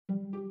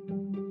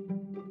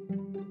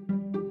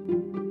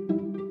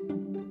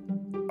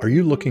Are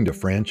you looking to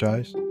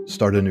franchise,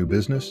 start a new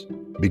business,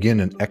 begin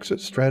an exit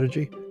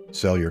strategy,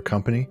 sell your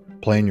company,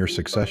 plan your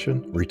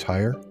succession,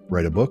 retire,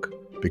 write a book,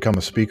 become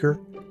a speaker,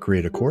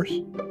 create a course?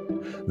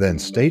 Then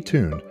stay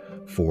tuned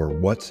for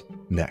What's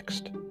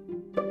Next.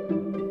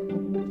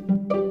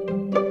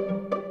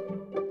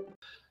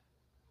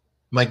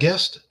 My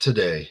guest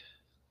today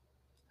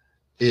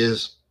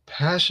is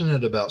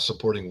passionate about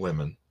supporting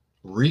women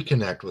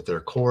reconnect with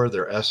their core,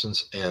 their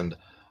essence, and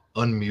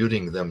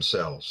unmuting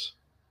themselves.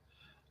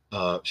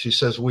 She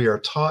says we are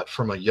taught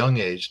from a young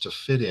age to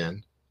fit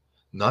in,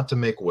 not to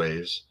make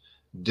waves,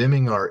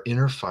 dimming our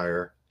inner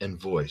fire and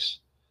voice.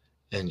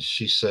 And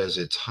she says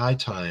it's high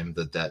time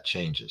that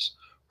changes.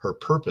 Her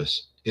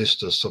purpose is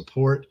to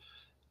support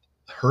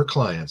her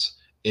clients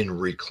in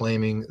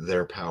reclaiming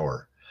their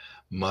power.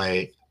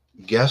 My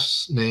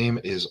guest's name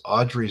is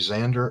Audrey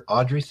Zander.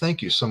 Audrey,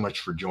 thank you so much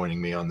for joining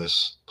me on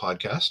this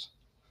podcast.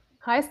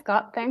 Hi,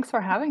 Scott. Thanks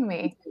for having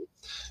me.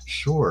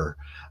 Sure.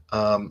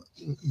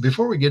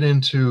 Before we get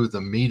into the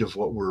meat of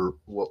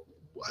what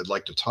I'd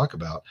like to talk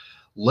about,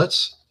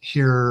 let's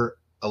hear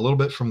a little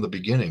bit from the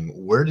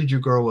beginning. Where did you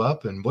grow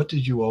up, and what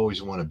did you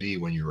always want to be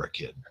when you were a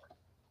kid?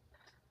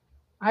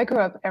 I grew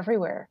up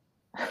everywhere.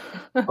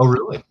 Oh,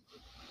 really?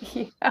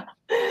 Yeah.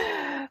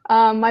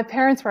 My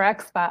parents were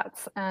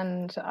expats,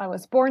 and I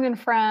was born in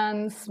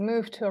France,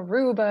 moved to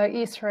Aruba,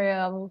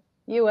 Israel,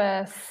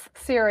 US,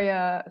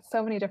 Syria,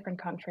 so many different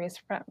countries.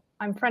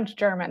 I'm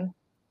French-German.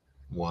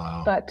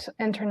 Wow. But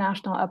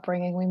international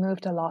upbringing, we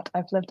moved a lot.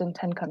 I've lived in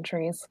 10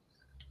 countries.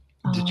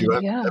 Did you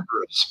ever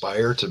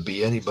aspire to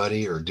be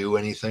anybody or do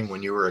anything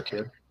when you were a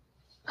kid?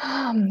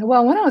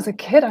 Well, when I was a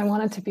kid, I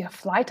wanted to be a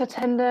flight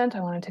attendant. I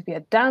wanted to be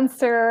a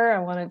dancer. I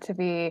wanted to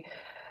be,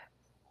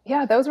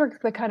 those were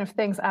the kind of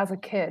things as a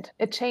kid.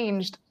 It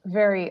changed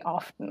very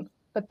often,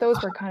 but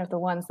those were kind of the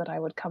ones that I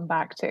would come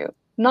back to.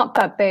 Not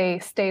that they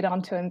stayed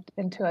on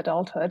into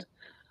adulthood,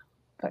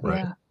 but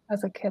right. Yeah,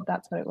 as a kid,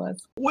 that's what it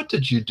was. What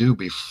did you do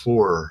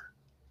before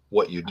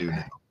what you do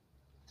now?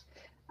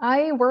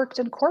 I worked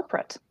in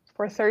corporate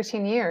for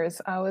 13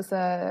 years. I was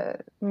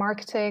a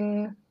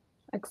marketing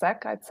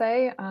exec, I'd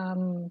say,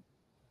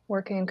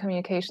 working in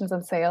communications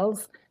and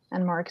sales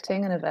and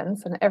marketing and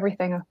events and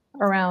everything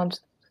around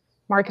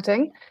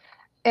marketing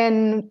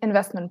in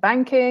investment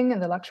banking,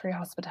 in the luxury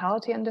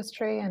hospitality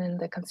industry, and in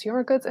the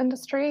consumer goods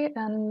industry,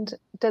 and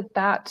did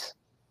that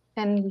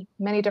in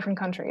many different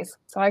countries.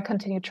 So I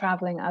continued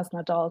traveling as an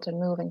adult and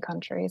moving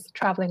countries.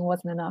 Traveling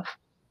wasn't enough.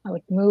 I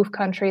would move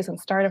countries and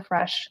start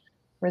afresh,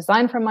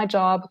 resign from my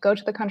job, go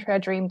to the country I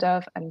dreamed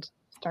of, and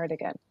start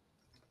again.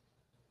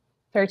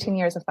 13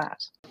 years of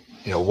that.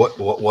 You know, what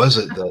was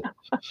it that,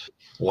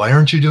 why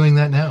aren't you doing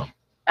that now?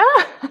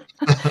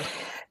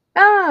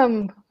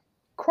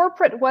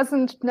 Corporate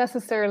wasn't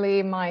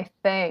necessarily my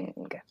thing.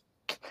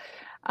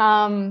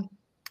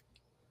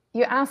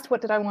 You asked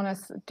what did I want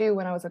to do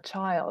when I was a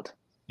child?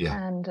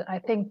 Yeah. And I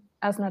think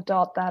as an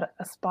adult that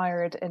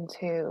aspired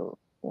into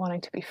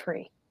wanting to be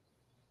free.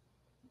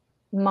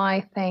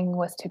 My thing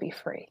was to be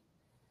free.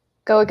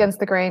 Go against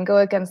the grain, go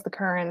against the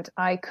current.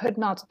 I could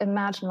not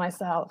imagine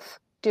myself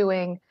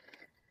doing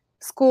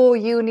school,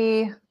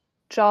 uni,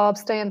 job,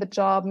 stay in the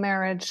job,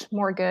 marriage,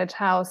 mortgage,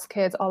 house,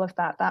 kids, all of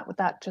that.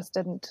 That just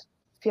didn't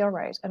feel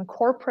right. And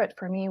corporate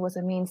for me was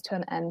a means to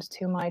an end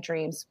to my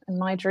dreams. And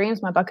my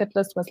dreams, my bucket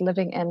list was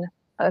living in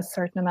a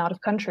certain amount of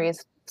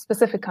countries,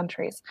 specific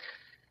countries.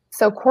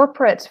 So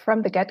corporate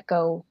from the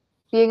get-go,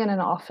 being in an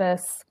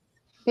office,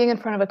 being in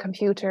front of a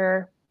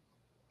computer,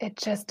 it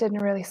just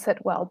didn't really sit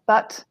well.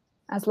 But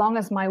as long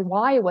as my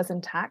why was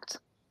intact,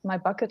 my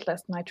bucket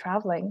list, my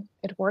traveling,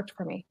 it worked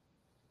for me.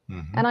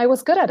 Mm-hmm. And I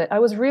was good at it. I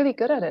was really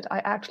good at it. I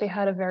actually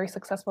had a very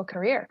successful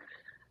career,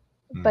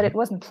 but it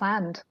wasn't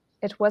planned.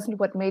 It wasn't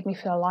what made me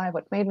feel alive.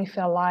 What made me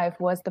feel alive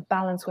was the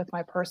balance with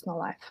my personal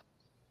life.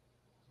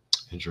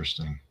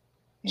 Interesting.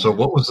 Yeah. So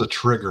what was the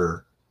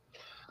trigger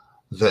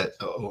that,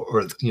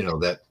 or, you know,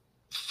 that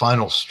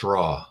final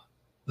straw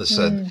that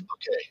said,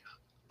 okay,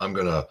 I'm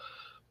going to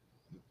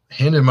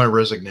hand in my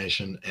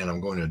resignation and I'm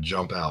going to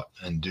jump out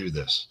and do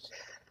this?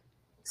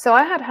 So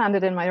I had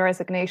handed in my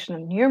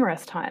resignation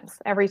numerous times,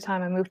 every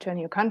time I moved to a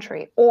new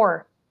country,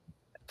 or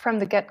from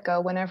the get-go,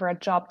 whenever a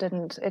job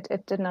didn't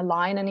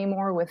align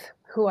anymore with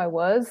who I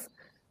was,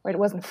 or it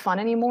wasn't fun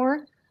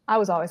anymore, I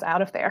was always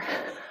out of there.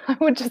 I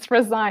would just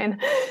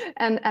resign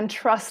and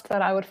trust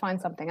that I would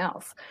find something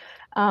else.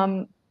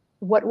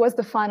 What was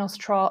the final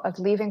straw of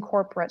leaving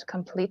corporate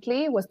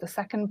completely was the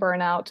second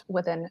burnout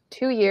within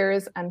 2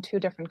 years and 2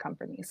 different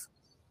companies.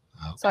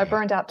 Okay. So I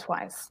burned out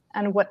twice.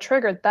 And what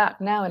triggered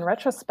that now in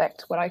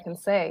retrospect, what I can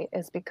say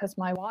is because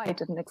my why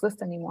didn't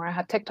exist anymore. I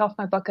had ticked off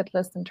my bucket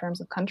list in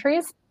terms of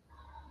countries.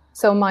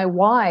 So my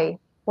why,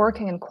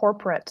 working in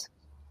corporate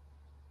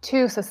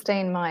to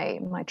sustain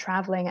my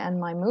traveling and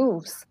my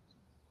moves,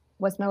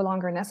 was no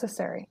longer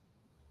necessary.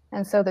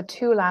 And so the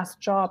 2 last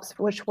jobs,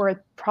 which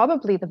were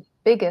probably the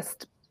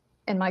biggest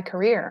in my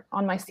career,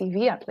 on my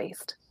CV at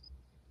least,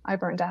 I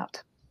burned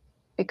out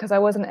because I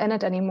wasn't in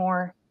it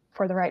anymore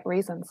for the right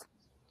reasons.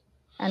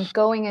 And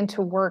going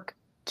into work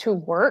to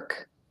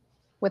work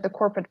with the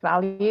corporate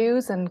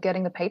values and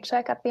getting the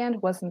paycheck at the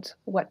end wasn't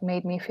what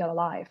made me feel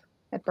alive.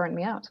 It burned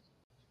me out.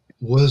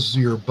 Was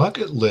your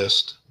bucket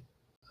list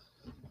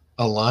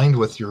aligned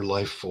with your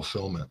life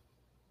fulfillment?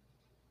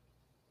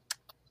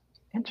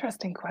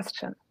 Interesting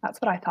question. That's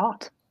what I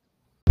thought.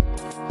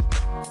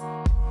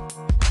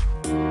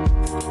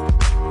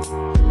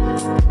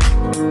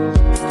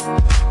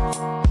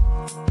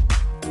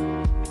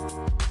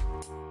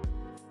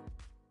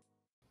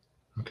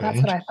 Okay.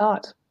 That's what I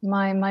thought.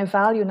 My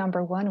value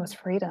number one was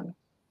freedom.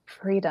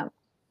 Freedom.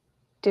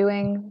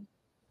 Doing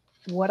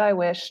what I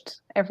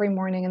wished every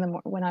morning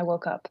when I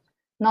woke up,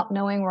 not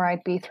knowing where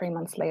I'd be 3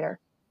 months later.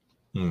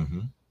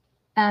 Mm-hmm.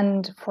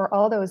 And for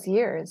all those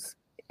years,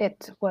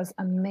 it was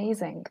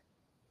amazing.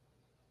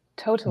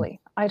 Totally.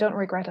 I don't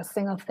regret a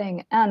single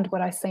thing. And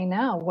what I say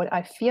now, what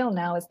I feel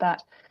now is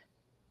that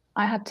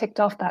I had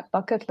ticked off that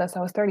bucket list.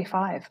 I was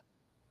 35.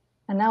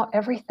 And now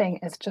everything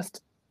is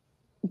just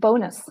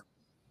bonus.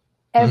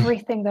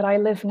 Everything that I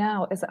live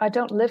now is, I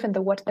don't live in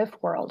the what if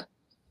world.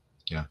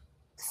 Yeah.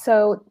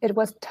 So it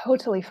was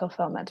totally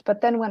fulfillment. But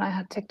then when I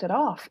had ticked it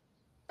off,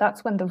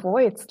 that's when the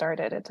void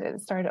started.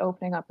 It started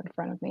opening up in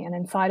front of me and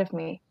inside of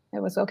me.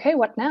 It was, okay,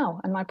 what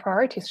now? And my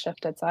priorities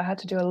shifted. So I had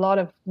to do a lot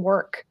of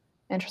work,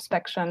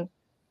 introspection,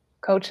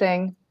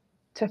 coaching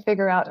to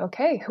figure out,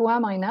 okay, who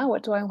am I now?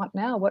 What do I want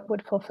now? What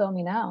would fulfill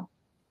me now?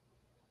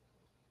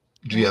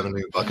 Do you have a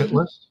new bucket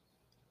list?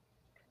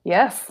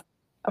 Yes,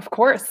 of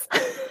course.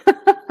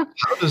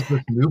 How does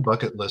this new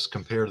bucket list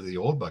compare to the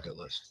old bucket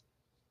list?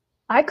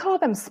 I call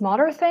them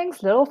smaller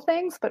things, little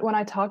things, but when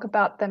I talk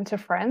about them to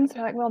friends,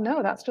 they're like, well,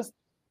 no, that's just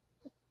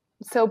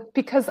so,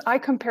 because I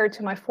compared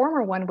to my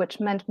former one, which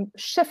meant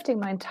shifting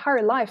my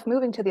entire life,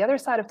 moving to the other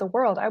side of the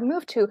world. I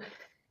moved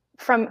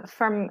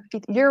from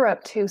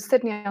Europe to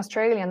Sydney,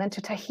 Australia, and then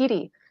to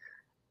Tahiti,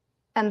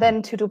 and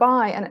then to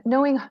Dubai, and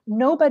knowing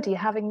nobody,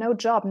 having no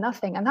job,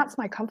 nothing. And that's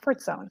my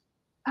comfort zone.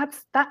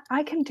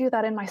 I can do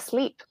that in my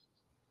sleep.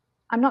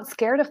 I'm not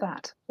scared of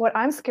that. What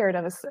I'm scared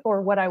of is,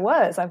 or what I've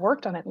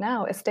worked on it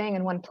now, is staying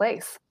in one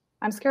place.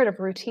 I'm scared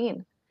of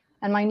routine.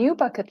 And my new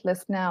bucket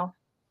list now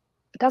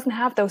doesn't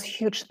have those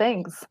huge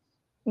things.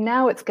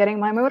 Now it's getting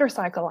my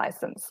motorcycle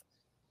license.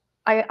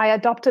 I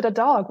adopted a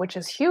dog, which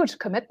is huge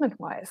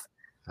commitment-wise.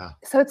 Yeah.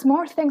 So it's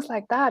more things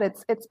like that.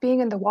 It's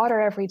being in the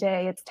water every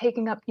day. It's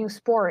taking up new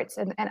sports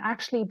and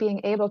actually being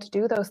able to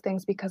do those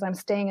things because I'm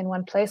staying in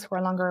one place for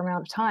a longer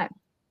amount of time.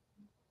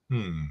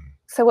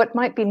 So what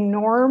might be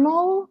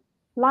normal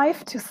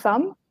life to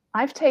some,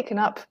 I've taken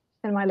up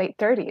in my late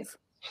 30s.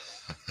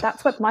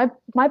 That's what my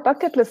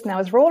bucket list now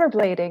is,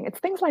 rollerblading. It's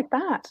things like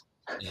that.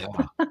 Yeah.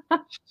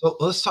 So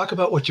let's talk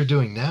about what you're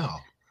doing now.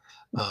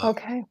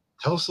 Okay.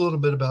 Tell us a little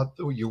bit about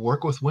your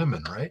work with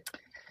women, right?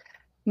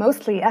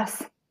 Mostly,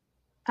 yes.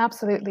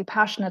 Absolutely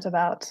passionate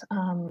about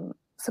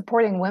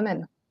supporting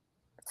women.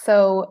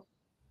 So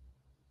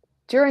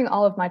during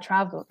all of my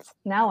travels,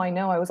 now I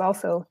know I was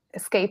also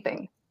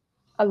escaping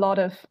a lot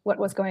of what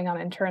was going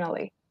on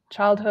internally.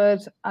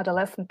 Childhood,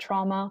 adolescent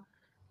trauma,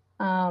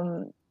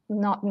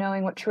 not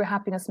knowing what true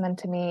happiness meant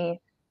to me,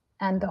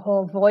 and the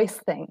whole voice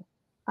thing.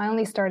 I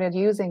only started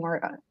using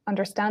or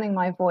understanding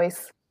my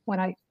voice when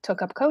I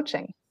took up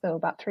coaching, so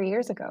about 3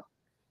 years ago.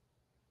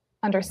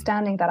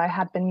 Understanding that I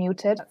had been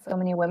muted, so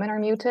many women are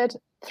muted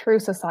through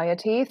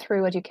society,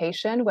 through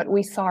education, what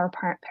we saw our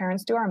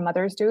parents do, our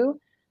mothers do,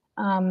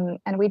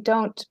 and we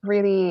don't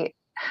really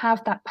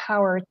have that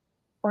power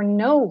or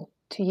know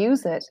to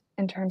use it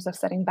in terms of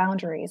setting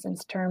boundaries, in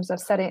terms of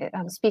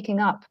speaking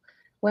up.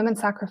 Women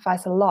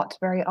sacrifice a lot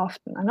very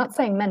often. I'm not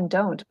saying men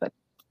don't, but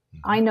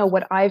I know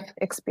what I've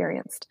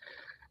experienced.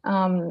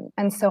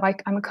 And so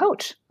I'm a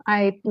coach.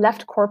 I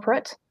left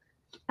corporate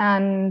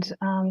and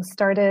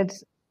started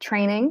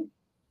training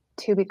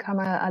to become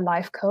a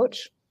life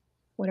coach,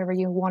 whatever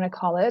you want to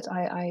call it.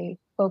 I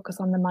focus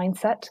on the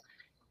mindset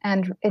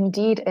and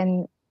indeed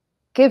in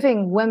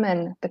giving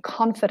women the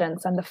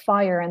confidence and the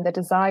fire and the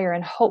desire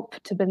and hope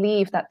to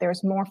believe that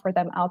there's more for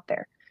them out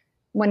there.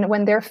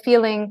 When they're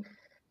feeling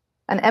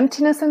an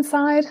emptiness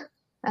inside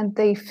and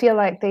they feel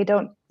like they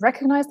don't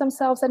recognize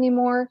themselves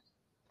anymore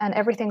and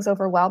everything's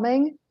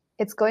overwhelming,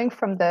 it's going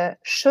from the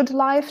should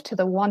life to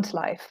the want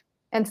life.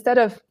 Instead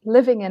of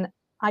living in,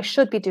 I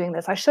should be doing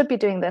this,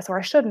 or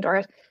I shouldn't,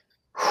 or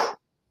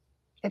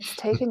it's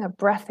taking a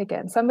breath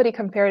again. Somebody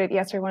compared it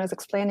yesterday when I was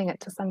explaining it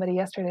to somebody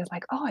yesterday. It's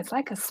like, oh, it's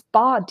like a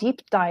spa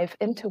deep dive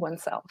into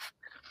oneself.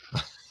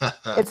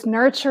 It's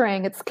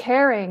nurturing, it's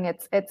caring,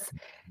 it's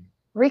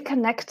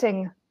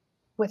reconnecting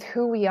with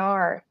who we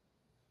are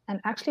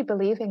and actually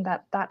believing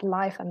that that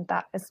life and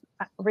that is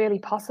really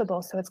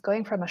possible. So it's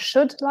going from a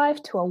should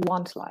life to a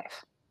want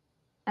life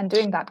and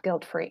doing that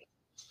guilt-free.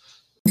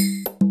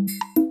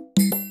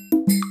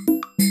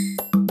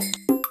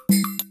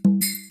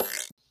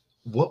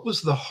 What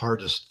was the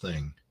hardest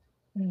thing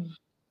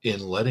in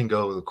letting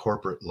go of the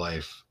corporate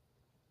life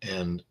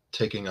and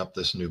taking up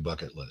this new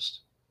bucket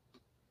list?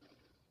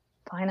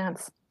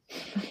 Finances,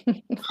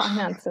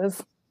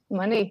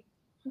 money.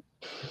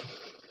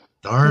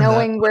 Darn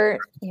Knowing where,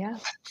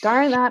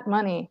 darn that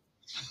money.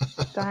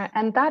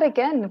 And that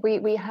again,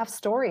 we have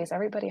stories.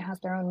 Everybody has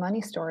their own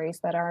money stories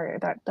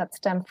that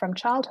stem from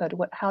childhood.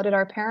 How did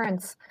our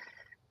parents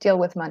deal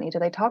with money? Do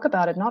they talk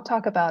about it, not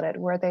talk about it?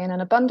 Were they in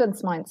an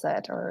abundance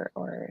mindset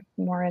or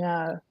more in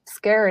a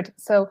scared?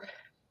 So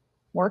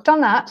worked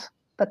on that,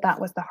 but that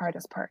was the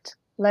hardest part.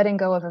 Letting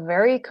go of a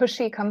very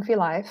cushy, comfy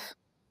life,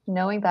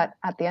 knowing that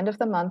at the end of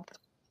the month,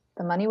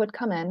 the money would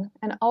come in,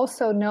 and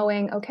also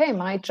knowing, okay,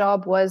 my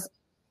job was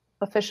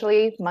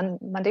officially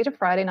Monday to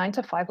Friday, 9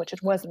 to 5, which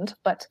it wasn't,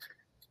 but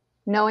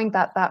knowing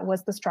that that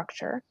was the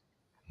structure.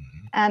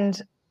 Mm-hmm.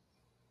 And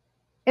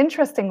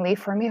interestingly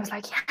for me, I was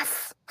like,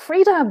 yes,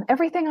 freedom,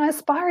 everything I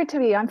aspired to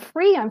be. I'm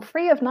free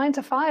of 9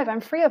 to 5.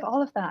 I'm free of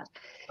all of that.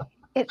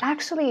 It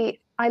actually,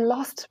 I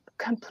lost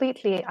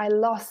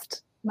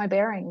my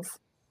bearings.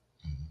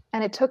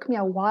 And it took me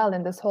a while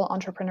in this whole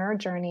entrepreneur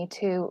journey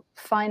to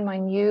find my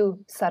new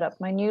setup,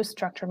 my new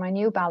structure, my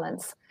new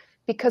balance,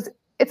 because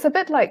it's a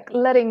bit like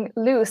letting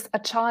loose a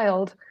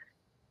child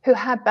who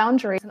had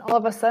boundaries and all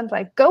of a sudden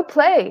like, go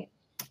play.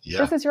 Yeah.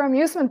 This is your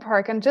amusement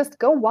park and just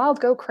go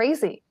wild, go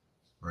crazy.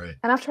 Right.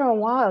 And after a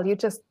while, you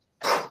just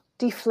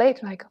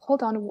deflate, like,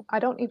 hold on, I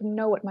don't even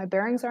know what my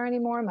bearings are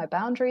anymore, my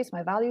boundaries,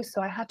 my values.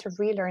 So I had to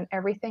relearn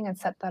everything and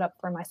set that up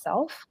for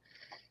myself.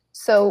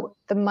 So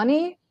the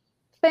money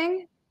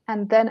thing,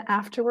 and then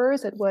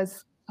afterwards it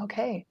was,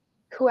 okay,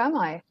 who am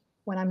I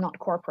when I'm not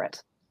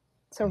corporate?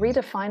 So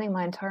redefining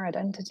my entire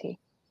identity.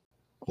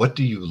 What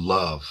do you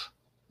love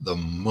the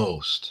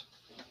most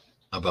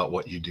about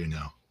what you do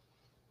now?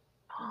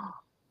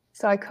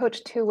 So I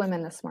coached 2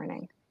 women this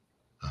morning.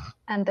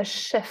 And the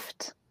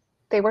shift,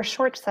 they were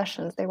short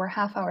sessions, they were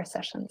half-hour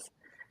sessions.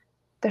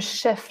 The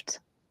shift,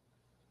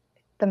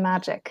 the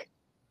magic,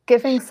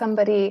 giving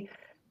somebody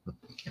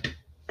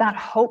that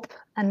hope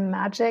and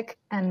magic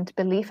and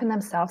belief in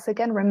themselves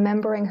again,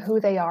 remembering who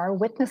they are,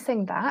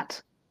 witnessing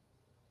that.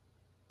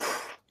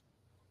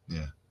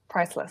 Yeah.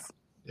 Priceless.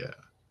 Yeah.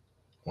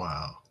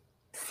 Wow.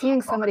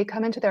 Seeing somebody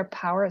come into their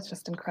power is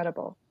just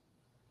incredible.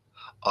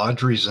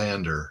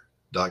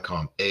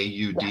 AudreyZander.com,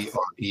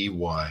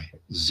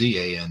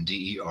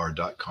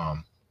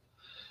 AudreyZander.com.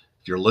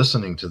 If you're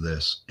listening to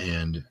this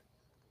and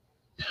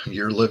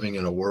you're living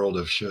in a world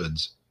of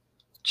shoulds,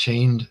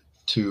 chained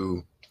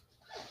to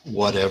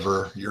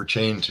whatever you're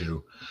chained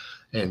to,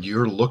 and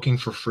you're looking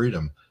for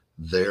freedom,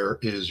 there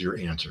is your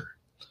answer.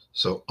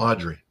 So,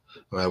 Audrey,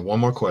 I have one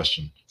more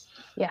question.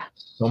 Yeah.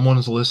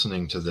 Someone's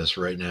listening to this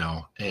right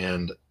now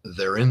and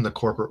they're in the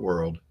corporate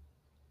world.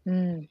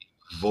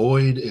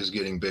 Void is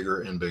getting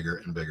bigger and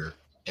bigger and bigger,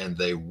 and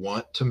they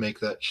want to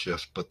make that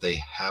shift, but they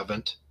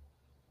haven't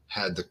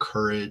had the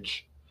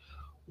courage.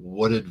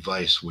 What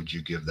advice would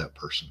you give that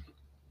person?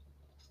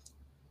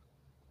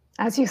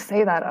 As you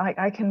say that,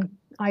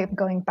 I'm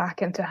going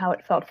back into how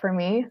it felt for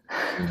me.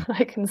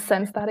 I can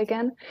sense that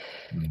again.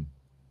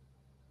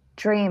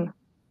 Dream.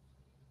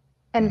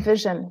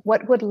 Envision,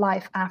 what would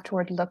life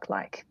afterward look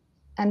like?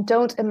 And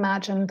don't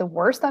imagine the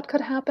worst that could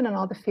happen and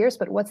all the fears,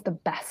 but what's the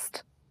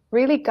best?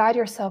 Really guide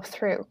yourself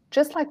through,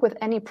 just like with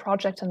any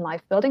project in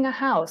life, building a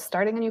house,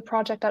 starting a new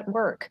project at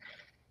work.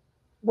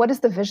 What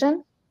is the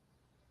vision?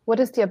 What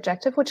is the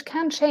objective? Which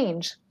can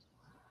change,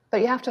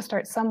 but you have to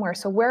start somewhere.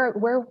 So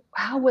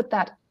how would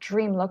that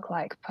dream look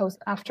like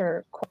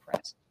after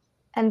corporate?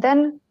 And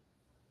then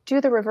do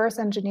the reverse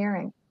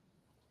engineering.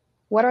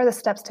 What are the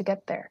steps to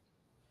get there?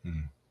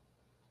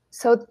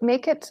 So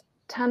make it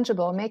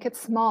tangible, make it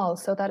small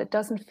so that it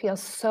doesn't feel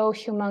so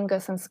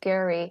humongous and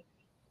scary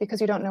because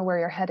you don't know where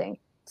you're heading.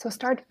 So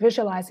start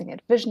visualizing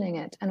it, visioning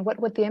it, and what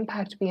would the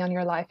impact be on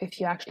your life if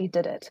you actually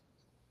did it?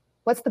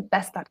 What's the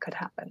best that could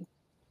happen?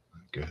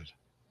 Good.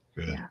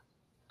 Yeah.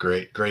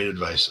 Great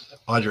advice.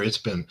 Audrey, it's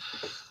been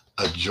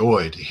a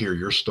joy to hear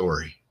your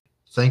story.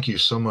 Thank you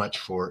so much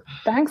for...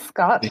 Thanks,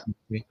 Scott.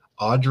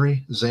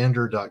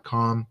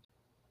 AudreyZander.com.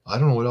 I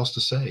don't know what else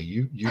to say.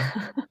 You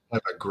have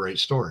a great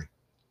story.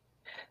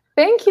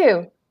 Thank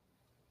you.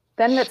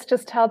 Then let's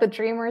just tell the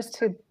dreamers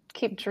to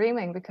keep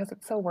dreaming because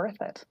it's so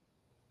worth it.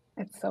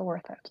 It's so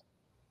worth it.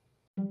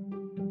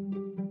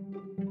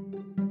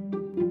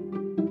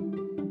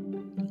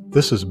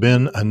 This has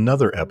been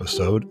another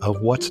episode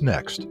of What's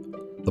Next,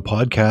 the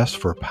podcast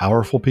for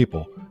powerful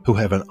people who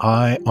have an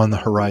eye on the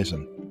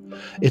horizon.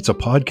 It's a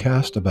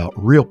podcast about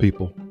real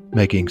people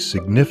making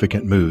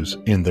significant moves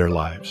in their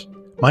lives.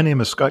 My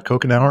name is Scott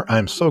Kokenauer.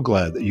 I'm so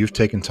glad that you've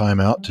taken time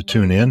out to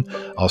tune in.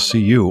 I'll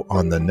see you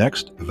on the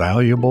next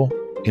valuable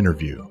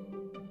interview.